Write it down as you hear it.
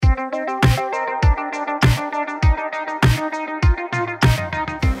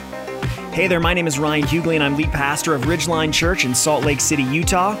Hey there, my name is Ryan Hughley, and I'm lead pastor of Ridgeline Church in Salt Lake City,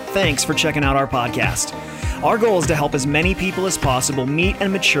 Utah. Thanks for checking out our podcast. Our goal is to help as many people as possible meet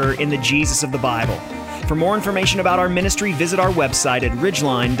and mature in the Jesus of the Bible. For more information about our ministry, visit our website at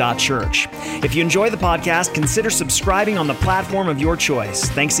ridgeline.church. If you enjoy the podcast, consider subscribing on the platform of your choice.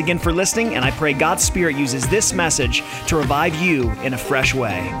 Thanks again for listening, and I pray God's Spirit uses this message to revive you in a fresh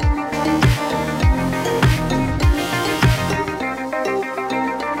way.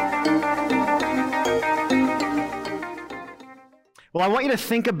 Well, I want you to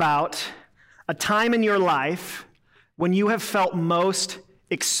think about a time in your life when you have felt most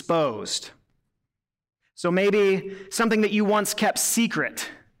exposed. So maybe something that you once kept secret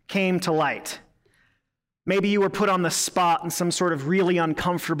came to light. Maybe you were put on the spot in some sort of really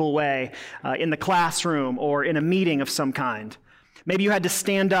uncomfortable way in the classroom or in a meeting of some kind. Maybe you had to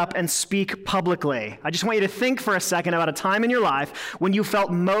stand up and speak publicly. I just want you to think for a second about a time in your life when you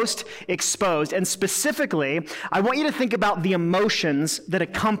felt most exposed. And specifically, I want you to think about the emotions that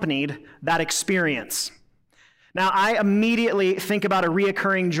accompanied that experience. Now, I immediately think about a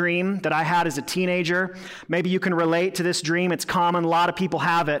reoccurring dream that I had as a teenager. Maybe you can relate to this dream. It's common. A lot of people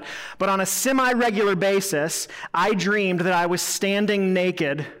have it. But on a semi-regular basis, I dreamed that I was standing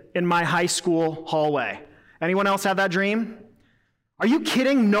naked in my high school hallway. Anyone else have that dream? Are you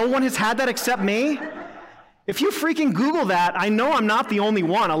kidding? No one has had that except me? If you freaking Google that, I know I'm not the only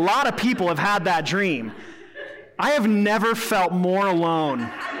one. A lot of people have had that dream. I have never felt more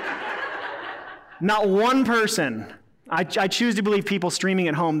alone. Not one person. I choose to believe people streaming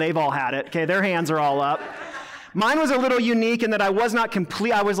at home, they've all had it. Okay, their hands are all up. Mine was a little unique in that I was not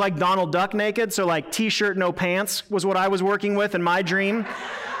complete. I was like Donald Duck naked, so like t-shirt, no pants was what I was working with in my dream.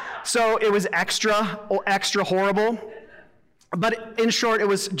 So it was extra horrible. But in short, it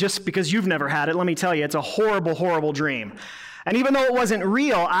was just because you've never had it, let me tell you, it's a horrible, horrible dream. And even though it wasn't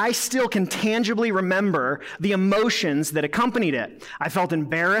real, I still can tangibly remember the emotions that accompanied it. I felt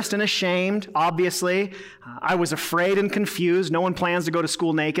embarrassed and ashamed, obviously. I was afraid and confused. No one plans to go to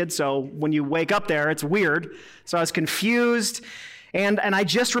school naked, so when you wake up there, it's weird. So I was confused, and I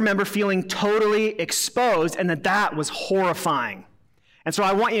just remember feeling totally exposed, and that was horrifying. And so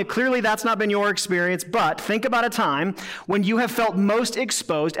I want you, clearly that's not been your experience, but think about a time when you have felt most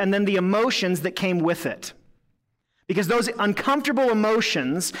exposed and then the emotions that came with it. Because those uncomfortable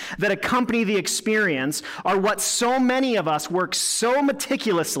emotions that accompany the experience are what so many of us work so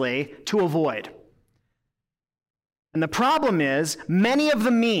meticulously to avoid. And the problem is, many of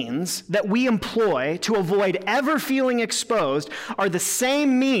the means that we employ to avoid ever feeling exposed are the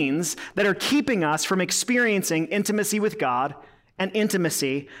same means that are keeping us from experiencing intimacy with God and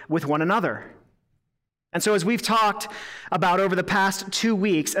intimacy with one another. And so as we've talked about over the past 2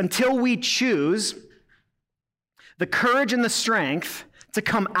 weeks, until we choose the courage and the strength to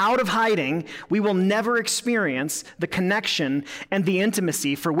come out of hiding, we will never experience the connection and the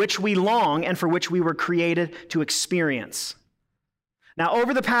intimacy for which we long and for which we were created to experience. Now,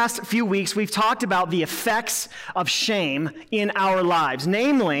 over the past few weeks, we've talked about the effects of shame in our lives,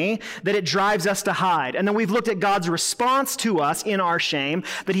 namely that it drives us to hide. And then we've looked at God's response to us in our shame,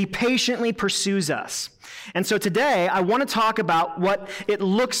 that he patiently pursues us. And so today, I want to talk about what it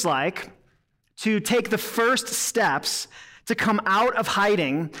looks like to take the first steps to come out of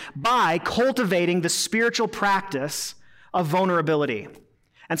hiding by cultivating the spiritual practice of vulnerability.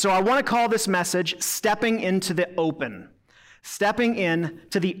 And so I want to call this message, Stepping into the Open. Stepping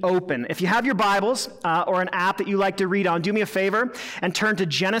into the open. If you have your Bibles or an app that you like to read on, do me a favor and turn to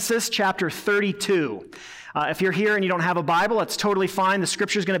Genesis chapter 32. If you're here and you don't have a Bible, that's totally fine. The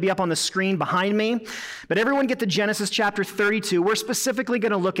scripture is going to be up on the screen behind me. But everyone get to Genesis chapter 32. We're specifically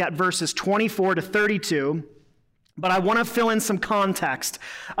going to look at verses 24 to 32. But I want to fill in some context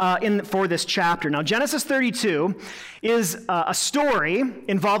for this chapter. Now, Genesis 32 is a story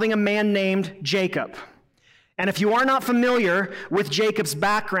involving a man named Jacob. And if you are not familiar with Jacob's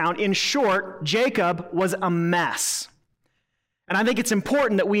background, in short, Jacob was a mess. And I think it's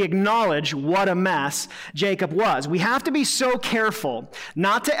important that we acknowledge what a mess Jacob was. We have to be so careful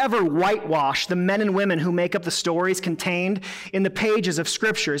not to ever whitewash the men and women who make up the stories contained in the pages of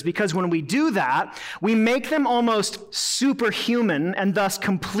scriptures, because when we do that, we make them almost superhuman and thus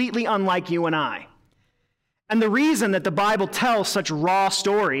completely unlike you and I. And the reason that the Bible tells such raw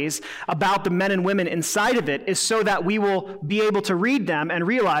stories about the men and women inside of it is so that we will be able to read them and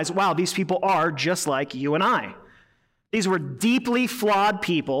realize, wow, these people are just like you and I. These were deeply flawed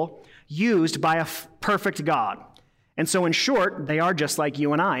people used by a perfect God. And so in short, they are just like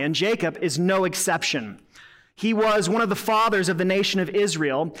you and I. And Jacob is no exception. He was one of the fathers of the nation of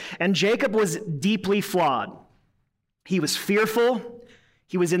Israel, and Jacob was deeply flawed. He was fearful.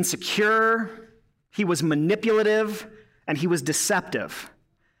 he was insecure, he was manipulative, and he was deceptive.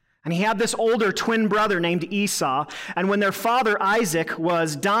 And he had this older twin brother named Esau, and when their father Isaac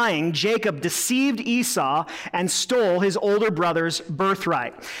was dying, Jacob deceived Esau and stole his older brother's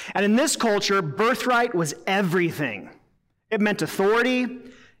birthright. And in this culture, birthright was everything. It meant authority,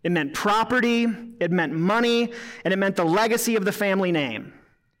 it meant property, it meant money, and it meant the legacy of the family name.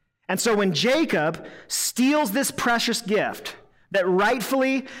 And so when Jacob steals this precious gift that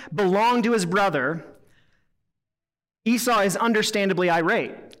rightfully belonged to his brother, Esau is understandably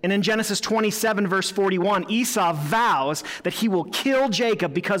irate. And in Genesis 27, verse 41, Esau vows that he will kill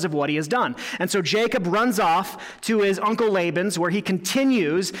Jacob because of what he has done. And so Jacob runs off to his uncle Laban's, where he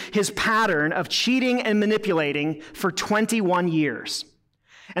continues his pattern of cheating and manipulating for 21 years.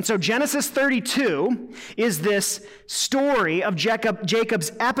 And so Genesis 32 is this story of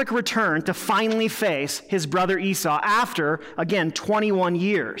Jacob's epic return to finally face his brother Esau after, again, 21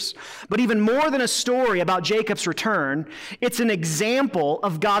 years. But even more than a story about Jacob's return, it's an example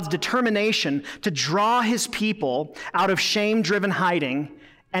of God's determination to draw his people out of shame-driven hiding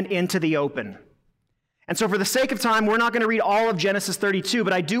and into the open. And so for the sake of time, we're not going to read all of Genesis 32,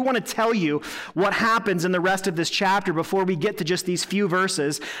 but I do want to tell you what happens in the rest of this chapter before we get to just these few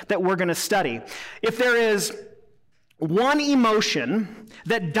verses that we're going to study. If there is one emotion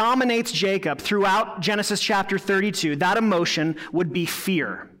that dominates Jacob throughout Genesis chapter 32, that emotion would be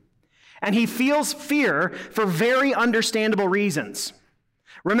fear. And he feels fear for very understandable reasons.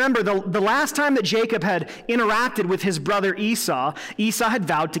 Remember, the last time that Jacob had interacted with his brother Esau, Esau had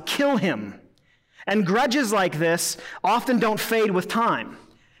vowed to kill him. And grudges like this often don't fade with time.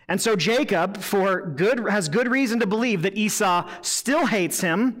 And so Jacob, has good reason to believe that Esau still hates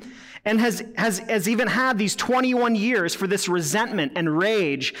him and has even had these 21 years for this resentment and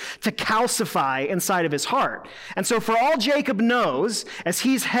rage to calcify inside of his heart. And so for all Jacob knows, as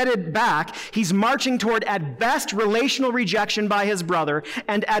he's headed back, he's marching toward, at best, relational rejection by his brother,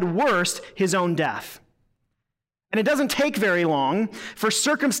 and at worst, his own death. And it doesn't take very long for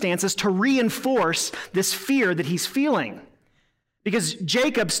circumstances to reinforce this fear that he's feeling. Because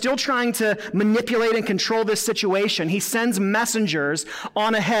Jacob, still trying to manipulate and control this situation, he sends messengers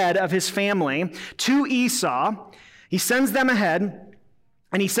on ahead of his family to Esau. He sends them ahead,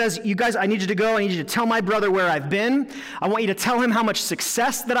 and he says, you guys, I need you to go. I need you to tell my brother where I've been. I want you to tell him how much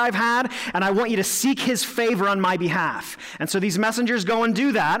success that I've had, and I want you to seek his favor on my behalf. And so these messengers go and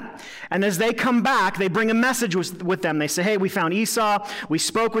do that, and as they come back, they bring a message with them. They say, hey, we found Esau. We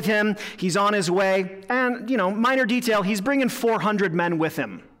spoke with him. He's on his way. And, minor detail, he's bringing 400 men with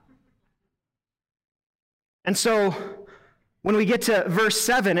him. And so when we get to verse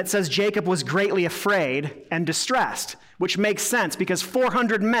 7, it says Jacob was greatly afraid and distressed, which makes sense because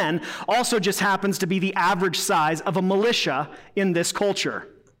 400 men also just happens to be the average size of a militia in this culture.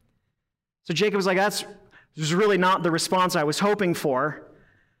 So Jacob was like, this was really not the response I was hoping for,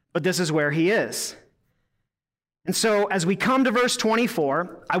 but this is where he is. And so as we come to verse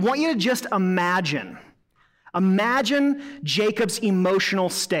 24, I want you to just imagine Jacob's emotional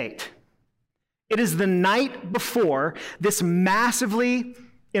state. It is the night before this massively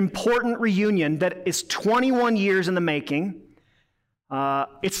important reunion that is 21 years in the making.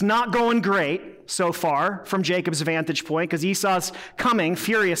 It's not going great so far from Jacob's vantage point because Esau's coming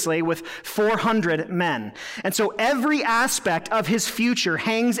furiously with 400 men. And so every aspect of his future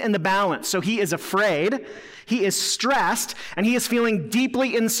hangs in the balance. So he is afraid, he is stressed, and he is feeling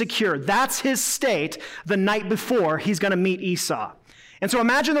deeply insecure. That's his state the night before he's going to meet Esau. And so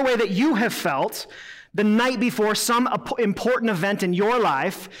imagine the way that you have felt the night before some important event in your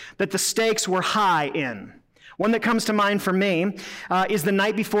life that the stakes were high in. One that comes to mind for me is the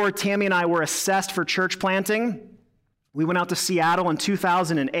night before Tammy and I were assessed for church planting. We went out to Seattle in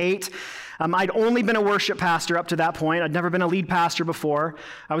 2008. I'd only been a worship pastor up to that point. I'd never been a lead pastor before.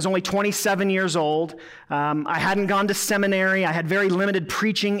 I was only 27 years old. I hadn't gone to seminary. I had very limited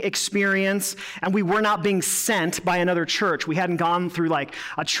preaching experience, and we were not being sent by another church. We hadn't gone through like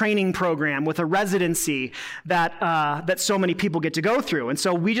a training program with a residency that so many people get to go through. And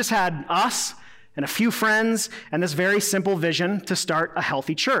so we just had us and a few friends and this very simple vision to start a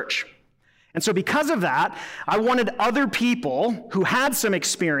healthy church. And so because of that, I wanted other people who had some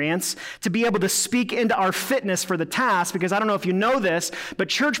experience to be able to speak into our fitness for the task, because I don't know if you know this, but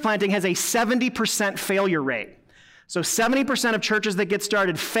church planting has a 70% failure rate. So 70% of churches that get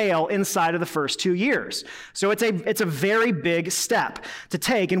started fail inside of the first 2 years. So it's a very big step to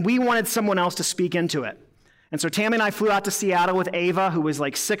take, and we wanted someone else to speak into it. And so Tammy and I flew out to Seattle with Ava, who was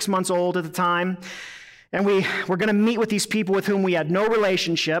like 6 months old at the time, and we were going to meet with these people with whom we had no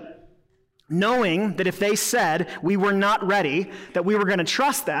relationship. knowing that if they said we were not ready, that we were going to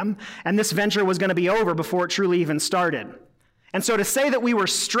trust them, and this venture was going to be over before it truly even started. And so to say that we were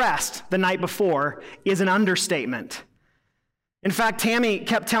stressed the night before is an understatement. In fact, Tammy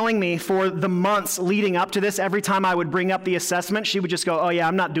kept telling me for the months leading up to this, every time I would bring up the assessment, she would just go, "Oh yeah,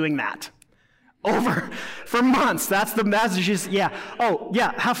 I'm not doing that." Over for months. Have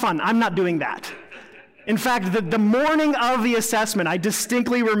fun. I'm not doing that. In fact, the morning of the assessment, I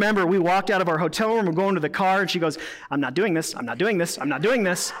distinctly remember we walked out of our hotel room, we're going to the car, and she goes, "I'm not doing this, I'm not doing this, I'm not doing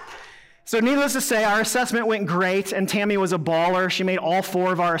this." So needless to say, our assessment went great, and Tammy was a baller. She made all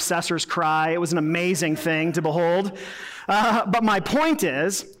 4 of our assessors cry. It was an amazing thing to behold. But my point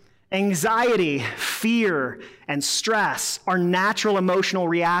is, anxiety, fear, and stress are natural emotional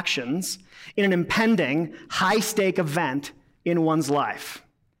reactions in an impending, high-stake event in one's life.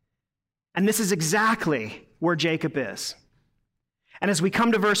 And this is exactly where Jacob is. And as we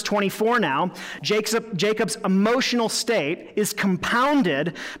come to verse 24 now, Jacob's emotional state is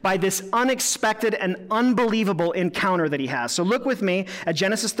compounded by this unexpected and unbelievable encounter that he has. So look with me at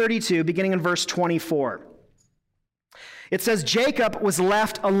Genesis 32, beginning in verse 24. It says, Jacob was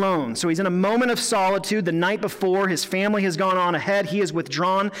left alone. So he's in a moment of solitude. The night before, his family has gone on ahead. He is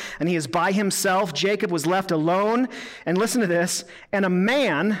withdrawn, and he is by himself. Jacob was left alone. And listen to this. And a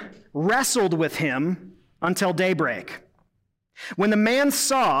man wrestled with him until daybreak. When the man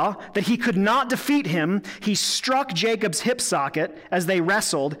saw that he could not defeat him, he struck Jacob's hip socket as they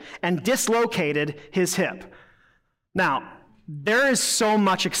wrestled and dislocated his hip. Now, there is so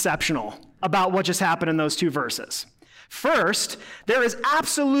much exceptional about what just happened in those 2 verses. First, there is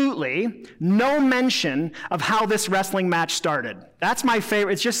absolutely no mention of how this wrestling match started. That's my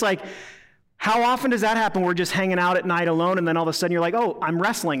favorite. It's just like, how often does that happen? We're just hanging out at night alone, and then all of a sudden you're like, "Oh, I'm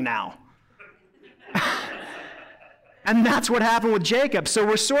wrestling now." And that's what happened with Jacob. So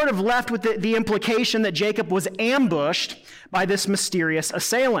we're sort of left with the implication that Jacob was ambushed by this mysterious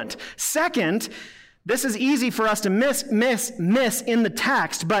assailant. Second, this is easy for us to miss in the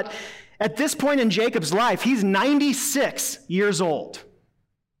text, but at this point in Jacob's life, he's 96 years old.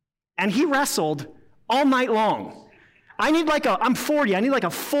 And he wrestled all night long. I'm 40, I need like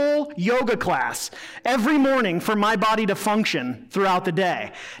a full yoga class every morning for my body to function throughout the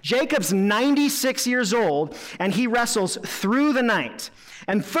day. Jacob's 96 years old, and he wrestles through the night.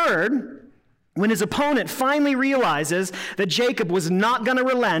 And third, when his opponent finally realizes that Jacob was not going to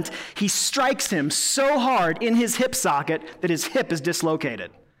relent, he strikes him so hard in his hip socket that his hip is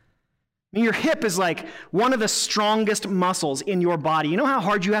dislocated. I mean, your hip is like one of the strongest muscles in your body. You know how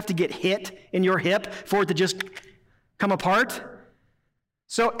hard you have to get hit in your hip for it to just come apart?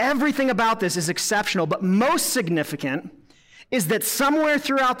 So everything about this is exceptional, but most significant is that somewhere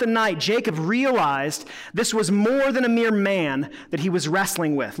throughout the night, Jacob realized this was more than a mere man that he was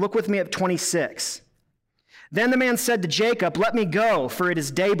wrestling with. Look with me at 26. Then the man said to Jacob, "Let me go, for it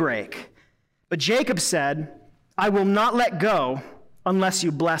is daybreak." But Jacob said, "I will not let go unless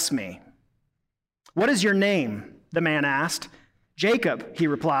you bless me." "What is your name?" the man asked. "Jacob," he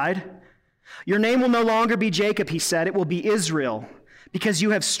replied. "Your name will no longer be Jacob," he said. "It will be Israel, because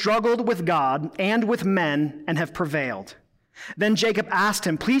you have struggled with God and with men and have prevailed." Then Jacob asked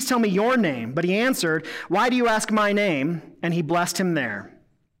him, "Please tell me your name." But he answered, "Why do you ask my name?" And he blessed him there.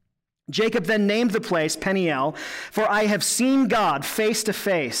 Jacob then named the place Peniel, "For I have seen God face to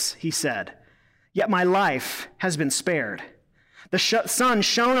face," he said. "Yet my life has been spared." The sun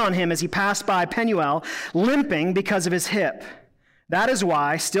shone on him as he passed by Peniel, limping because of his hip. That is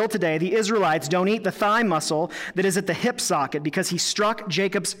why, still today, the Israelites don't eat the thigh muscle that is at the hip socket, because he struck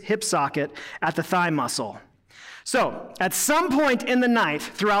Jacob's hip socket at the thigh muscle. So, at some point in the night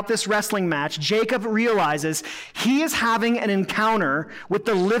throughout this wrestling match, Jacob realizes he is having an encounter with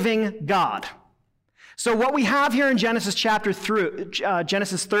the living God. So what we have here in Genesis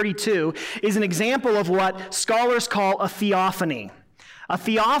 32 is an example of what scholars call a theophany. A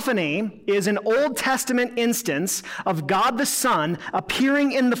theophany is an Old Testament instance of God the Son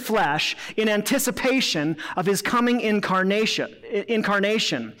appearing in the flesh in anticipation of his coming incarnation.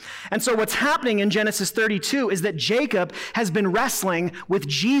 And so what's happening in Genesis 32 is that Jacob has been wrestling with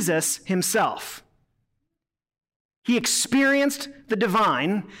Jesus himself. He experienced the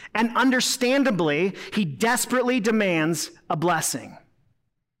divine, and understandably, he desperately demands a blessing.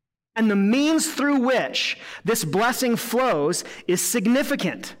 And the means through which this blessing flows is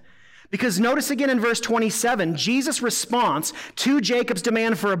significant. Because notice again in verse 27, Jesus' response to Jacob's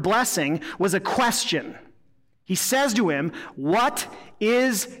demand for a blessing was a question. He says to him, "What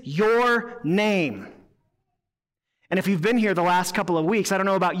is your name?" And if you've been here the last couple of weeks, I don't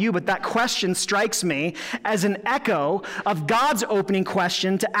know about you, but that question strikes me as an echo of God's opening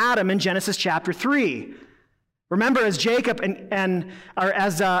question to Adam in Genesis chapter 3. Remember, as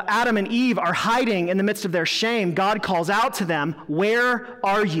Adam and Eve are hiding in the midst of their shame, God calls out to them, "Where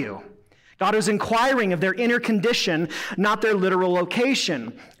are you?" God was inquiring of their inner condition, not their literal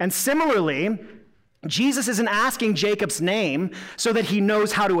location. And similarly, Jesus isn't asking Jacob's name so that he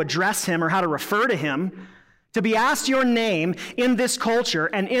knows how to address him or how to refer to him. To be asked your name in this culture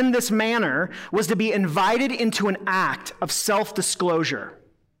and in this manner was to be invited into an act of self-disclosure,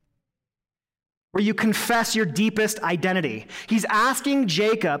 where you confess your deepest identity. He's asking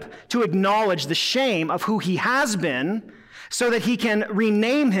Jacob to acknowledge the shame of who he has been so that he can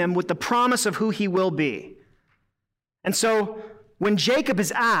rename him with the promise of who he will be. And so when Jacob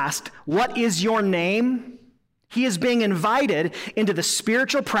is asked, "What is your name?" he is being invited into the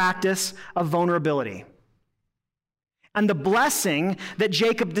spiritual practice of vulnerability. And the blessing that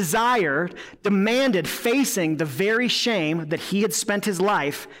Jacob desired demanded facing the very shame that he had spent his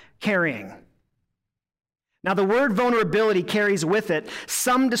life carrying. Now, the word vulnerability carries with it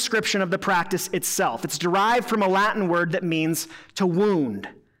some description of the practice itself. It's derived from a Latin word that means to wound.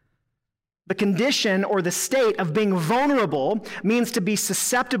 The condition or the state of being vulnerable means to be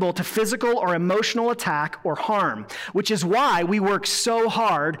susceptible to physical or emotional attack or harm, which is why we work so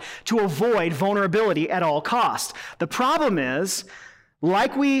hard to avoid vulnerability at all costs. The problem is,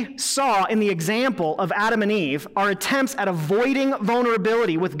 like we saw in the example of Adam and Eve, our attempts at avoiding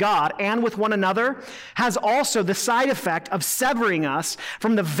vulnerability with God and with one another has also the side effect of severing us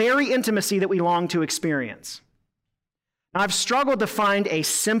from the very intimacy that we long to experience. Now, I've struggled to find a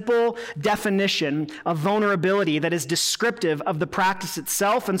simple definition of vulnerability that is descriptive of the practice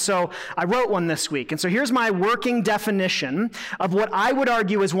itself, and so I wrote one this week. And so here's my working definition of what I would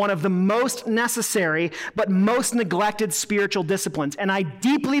argue is one of the most necessary but most neglected spiritual disciplines, and I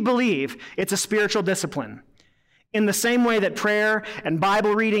deeply believe it's a spiritual discipline. In the same way that prayer and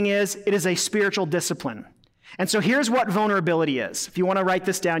Bible reading is, it is a spiritual discipline. And so here's what vulnerability is. If you want to write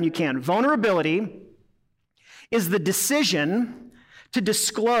this down, you can. Vulnerability is the decision to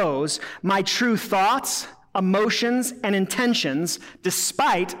disclose my true thoughts, emotions, and intentions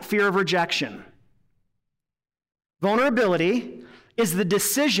despite fear of rejection. Vulnerability is the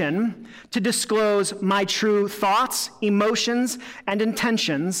decision to disclose my true thoughts, emotions, and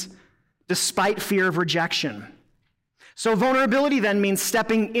intentions despite fear of rejection. So vulnerability then means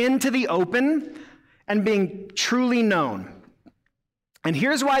stepping into the open and being truly known. And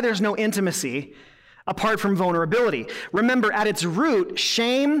here's why there's no intimacy apart from vulnerability. Remember, at its root,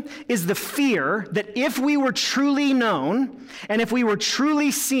 shame is the fear that if we were truly known and if we were truly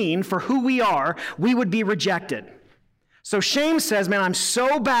seen for who we are, we would be rejected. So shame says, man, I'm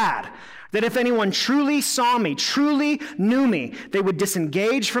so bad that if anyone truly saw me, truly knew me, they would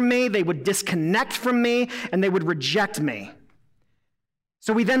disengage from me, they would disconnect from me, and they would reject me.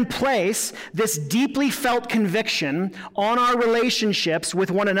 So we then place this deeply felt conviction on our relationships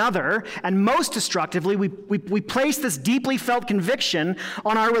with one another, and most destructively, we place this deeply felt conviction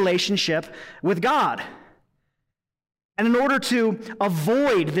on our relationship with God. And in order to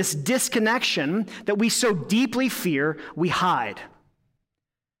avoid this disconnection that we so deeply fear, we hide.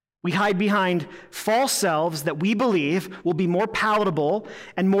 We hide behind false selves that we believe will be more palatable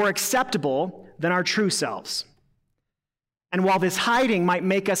and more acceptable than our true selves. And while this hiding might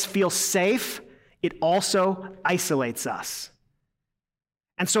make us feel safe, it also isolates us.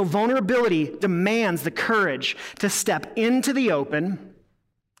 And so vulnerability demands the courage to step into the open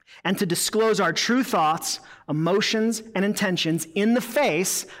and to disclose our true thoughts, emotions, and intentions in the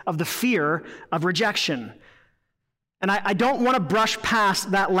face of the fear of rejection. And I don't want to brush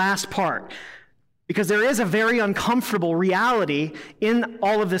past that last part, because there is a very uncomfortable reality in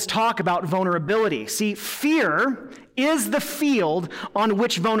all of this talk about vulnerability. See, fear is the field on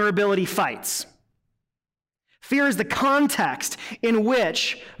which vulnerability fights. Fear is the context in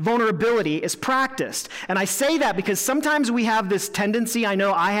which vulnerability is practiced. And I say that because sometimes we have this tendency, I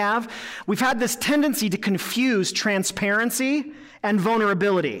know I have, we've had this tendency to confuse transparency and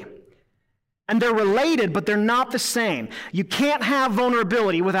vulnerability. And they're related, but they're not the same. You can't have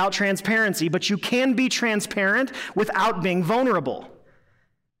vulnerability without transparency, but you can be transparent without being vulnerable.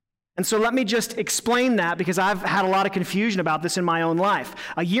 And so let me just explain that, because I've had a lot of confusion about this in my own life.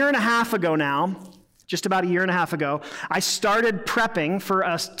 A year and a half ago now, just about a year and a half ago, I started prepping for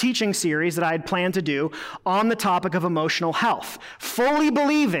a teaching series that I had planned to do on the topic of emotional health, fully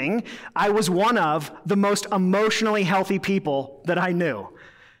believing I was one of the most emotionally healthy people that I knew.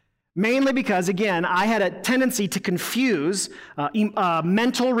 Mainly because, again, I had a tendency to confuse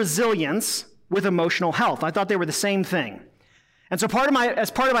mental resilience with emotional health. I thought they were the same thing. And so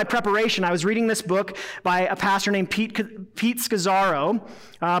as part of my preparation, I was reading this book by a pastor named Pete Scazzaro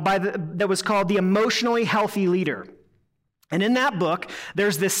that was called The Emotionally Healthy Leader. And in that book,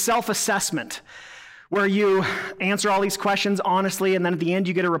 there's this self-assessment where you answer all these questions honestly, and then at the end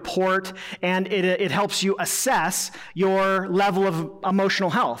you get a report, and it helps you assess your level of emotional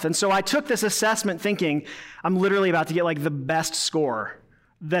health. And so I took this assessment thinking, I'm literally about to get like the best score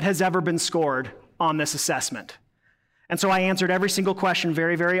that has ever been scored on this assessment. And so I answered every single question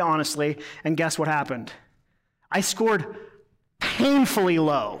very, very honestly, and guess what happened? I scored painfully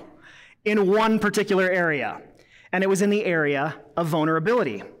low in one particular area, and it was in the area of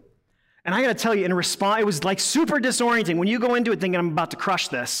vulnerability. And I got to tell you, in response, it was like super disorienting. When you go into it thinking, I'm about to crush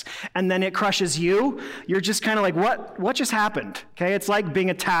this, and then it crushes you, you're just kind of like, what just happened? Okay, it's like being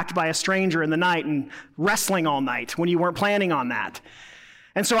attacked by a stranger in the night and wrestling all night when you weren't planning on that.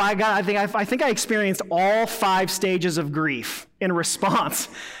 And so I think I experienced all 5 stages of grief in response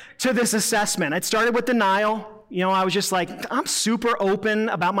to this assessment. It started with denial. You know, I was just like, I'm super open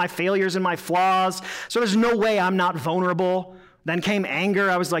about my failures and my flaws, so there's no way I'm not vulnerable. Then came anger.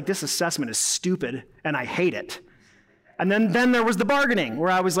 I was like, this assessment is stupid, and I hate it. And then there was the bargaining,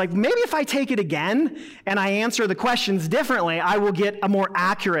 where I was like, maybe if I take it again and I answer the questions differently, I will get a more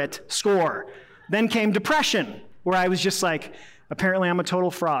accurate score. Then came depression, where I was just like, apparently I'm a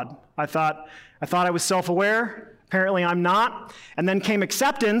total fraud. I thought I was self-aware. Apparently I'm not. And then came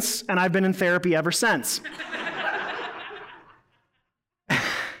acceptance, and I've been in therapy ever since.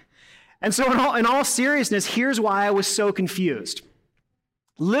 And so in all seriousness, here's why I was so confused.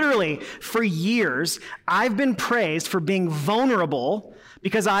 Literally, for years, I've been praised for being vulnerable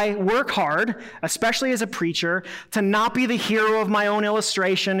because I work hard, especially as a preacher, to not be the hero of my own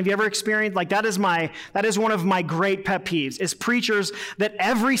illustration. Have you ever experienced, like that is one of my great pet peeves, is preachers that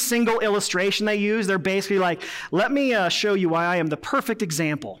every single illustration they use, they're basically like, let me show you why I am the perfect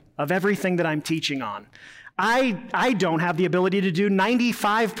example of everything that I'm teaching on. I don't have the ability to do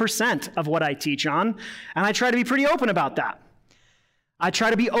 95% of what I teach on, and I try to be pretty open about that. I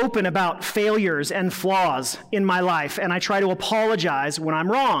try to be open about failures and flaws in my life, and I try to apologize when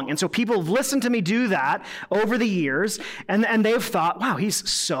I'm wrong. And so people have listened to me do that over the years, and they've thought, wow, he's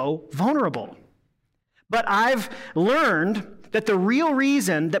so vulnerable. But I've learned that the real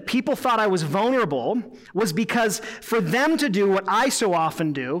reason that people thought I was vulnerable was because for them to do what I so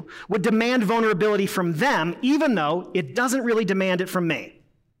often do would demand vulnerability from them, even though it doesn't really demand it from me.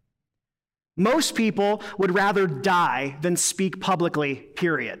 Most people would rather die than speak publicly,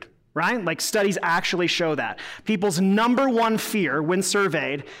 period, right? Like studies actually show that. People's number 1 fear when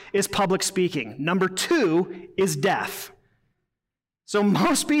surveyed is public speaking. Number 2 is death. So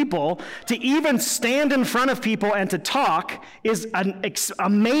most people, to even stand in front of people and to talk is an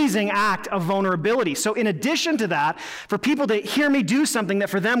amazing act of vulnerability. So in addition to that, for people to hear me do something that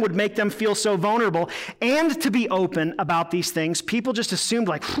for them would make them feel so vulnerable and to be open about these things, people just assumed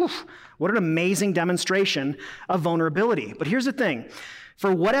like, whew, what an amazing demonstration of vulnerability. But here's the thing.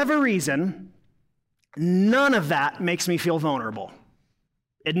 For whatever reason, none of that makes me feel vulnerable.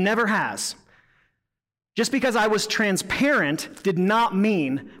 It never has. Just because I was transparent did not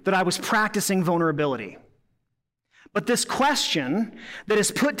mean that I was practicing vulnerability. But this question that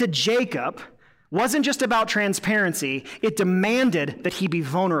is put to Jacob wasn't just about transparency, it demanded that he be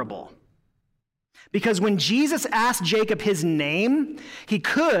vulnerable. Because when Jesus asked Jacob his name, he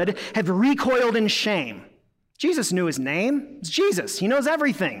could have recoiled in shame. Jesus knew his name. It's Jesus. He knows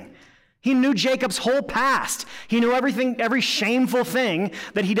everything. He knew Jacob's whole past. He knew everything, every shameful thing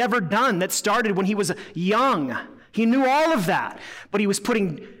that he'd ever done that started when he was young. He knew all of that. But he was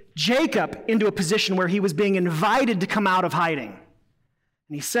putting Jacob into a position where he was being invited to come out of hiding.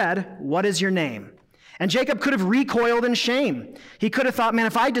 And he said, "What is your name?" And Jacob could have recoiled in shame. He could have thought, man,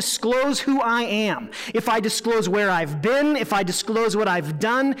 if I disclose who I am, if I disclose where I've been, if I disclose what I've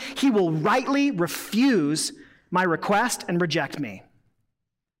done, he will rightly refuse my request and reject me.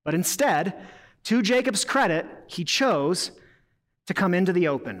 But instead, to Jacob's credit, he chose to come into the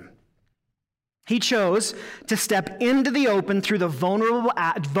open. He chose to step into the open through the vulnerable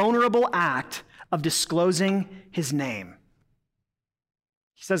act of disclosing his name.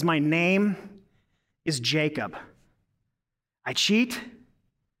 He says, my name is Jacob. I cheat,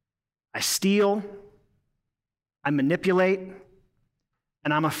 I steal, I manipulate,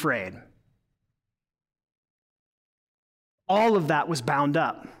 and I'm afraid. All of that was bound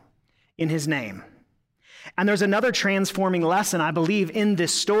up in his name. And there's another transforming lesson, I believe, in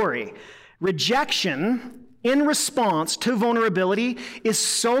this story. Rejection in response to vulnerability is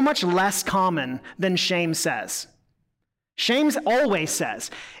so much less common than shame says. Shame always says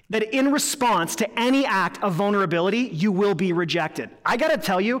that in response to any act of vulnerability, you will be rejected. I gotta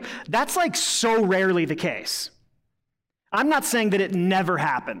tell you, that's like so rarely the case. I'm not saying that it never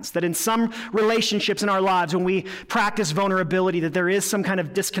happens, that in some relationships in our lives when we practice vulnerability, that there is some kind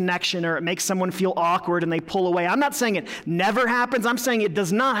of disconnection or it makes someone feel awkward and they pull away. I'm not saying it never happens. I'm saying it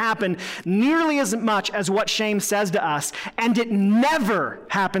does not happen nearly as much as what shame says to us, and it never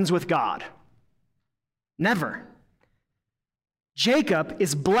happens with God. Never. Jacob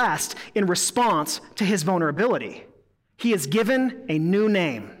is blessed in response to his vulnerability. He is given a new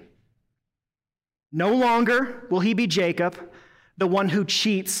name. No longer will he be Jacob, the one who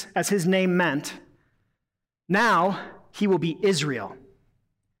cheats, as his name meant. Now he will be Israel,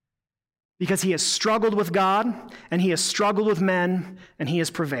 because he has struggled with God, and he has struggled with men, and he has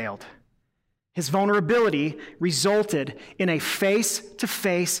prevailed. His vulnerability resulted in a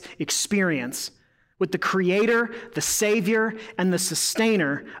face-to-face experience with the Creator, the Savior, and the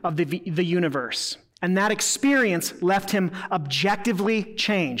Sustainer of the universe. And that experience left him objectively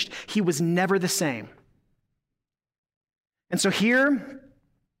changed. He was never the same. And so here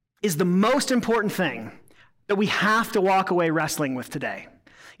is the most important thing that we have to walk away wrestling with today.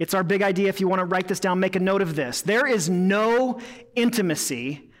 It's our big idea. If you want to write this down, make a note of this. There is no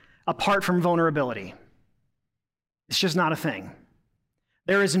intimacy apart from vulnerability. It's just not a thing.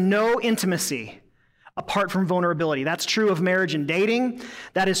 There is no intimacy apart from vulnerability. That's true of marriage and dating.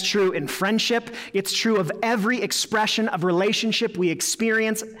 That is true in friendship. It's true of every expression of relationship we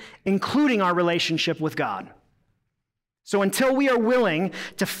experience, including our relationship with God. So until we are willing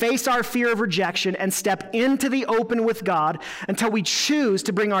to face our fear of rejection and step into the open with God, until we choose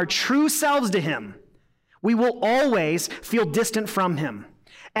to bring our true selves to Him, we will always feel distant from Him.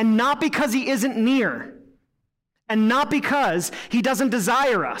 And not because He isn't near, and not because He doesn't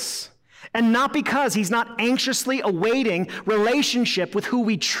desire us, and not because He's not anxiously awaiting relationship with who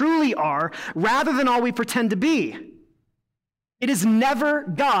we truly are, rather than all we pretend to be. It is never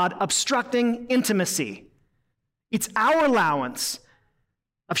God obstructing intimacy. It's our allowance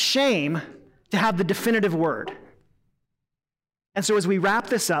of shame to have the definitive word. And so as we wrap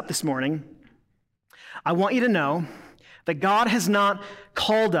this up this morning, I want you to know that God has not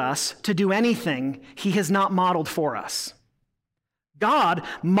called us to do anything He has not modeled for us. God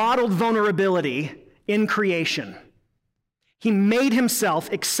modeled vulnerability in creation. He made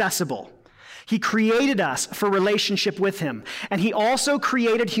Himself accessible. He created us for relationship with Him. And He also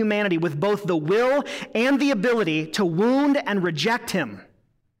created humanity with both the will and the ability to wound and reject Him.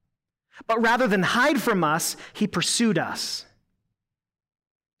 But rather than hide from us, He pursued us.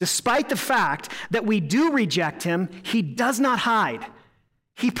 Despite the fact that we do reject Him, He does not hide.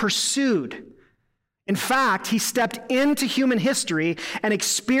 He pursued. In fact, He stepped into human history and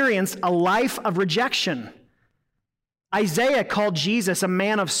experienced a life of rejection. Isaiah called Jesus a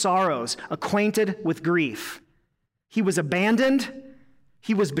man of sorrows, acquainted with grief. He was abandoned,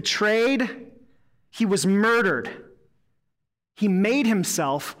 He was betrayed, He was murdered. He made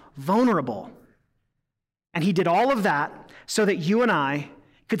Himself vulnerable. And He did all of that so that you and I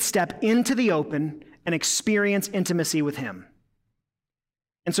could step into the open and experience intimacy with Him.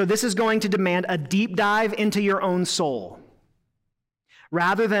 And so this is going to demand a deep dive into your own soul.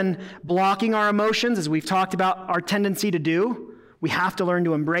 Rather than blocking our emotions, as we've talked about our tendency to do, we have to learn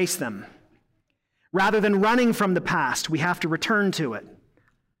to embrace them. Rather than running from the past, we have to return to it.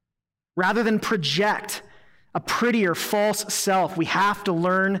 Rather than project a prettier false self, we have to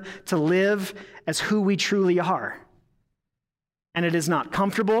learn to live as who we truly are. And it is not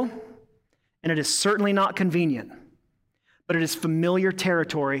comfortable, and it is certainly not convenient, but it is familiar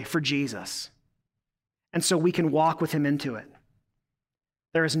territory for Jesus. And so we can walk with Him into it.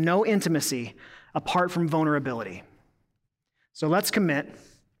 There is no intimacy apart from vulnerability. So let's commit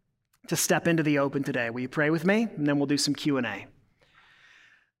to step into the open today. Will you pray with me? And then we'll do some Q&A.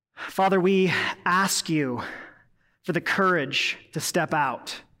 Father, we ask You for the courage to step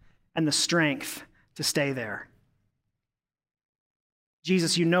out and the strength to stay there.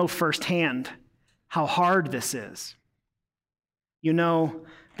 Jesus, You know firsthand how hard this is. You know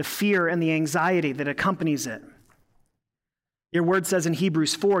the fear and the anxiety that accompanies it. Your word says in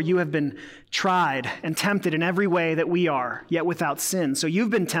Hebrews 4, You have been tried and tempted in every way that we are, yet without sin. So you've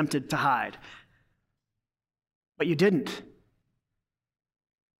been tempted to hide, but you didn't.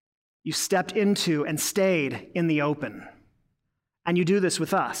 You stepped into and stayed in the open. And You do this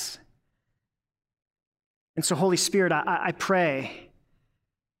with us. And so, Holy Spirit, I pray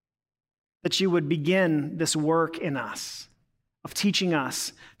that You would begin this work in us of teaching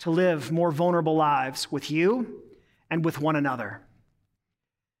us to live more vulnerable lives with You and with one another.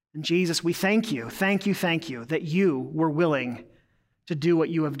 And Jesus, we thank you that you were willing to do what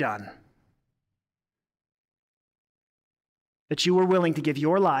you have done. That you were willing to give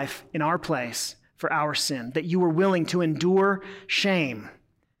your life in our place for our sin. That you were willing to endure shame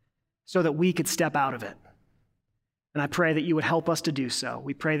so that we could step out of it. And I pray that you would help us to do so.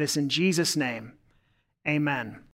 We pray this in Jesus' name. Amen.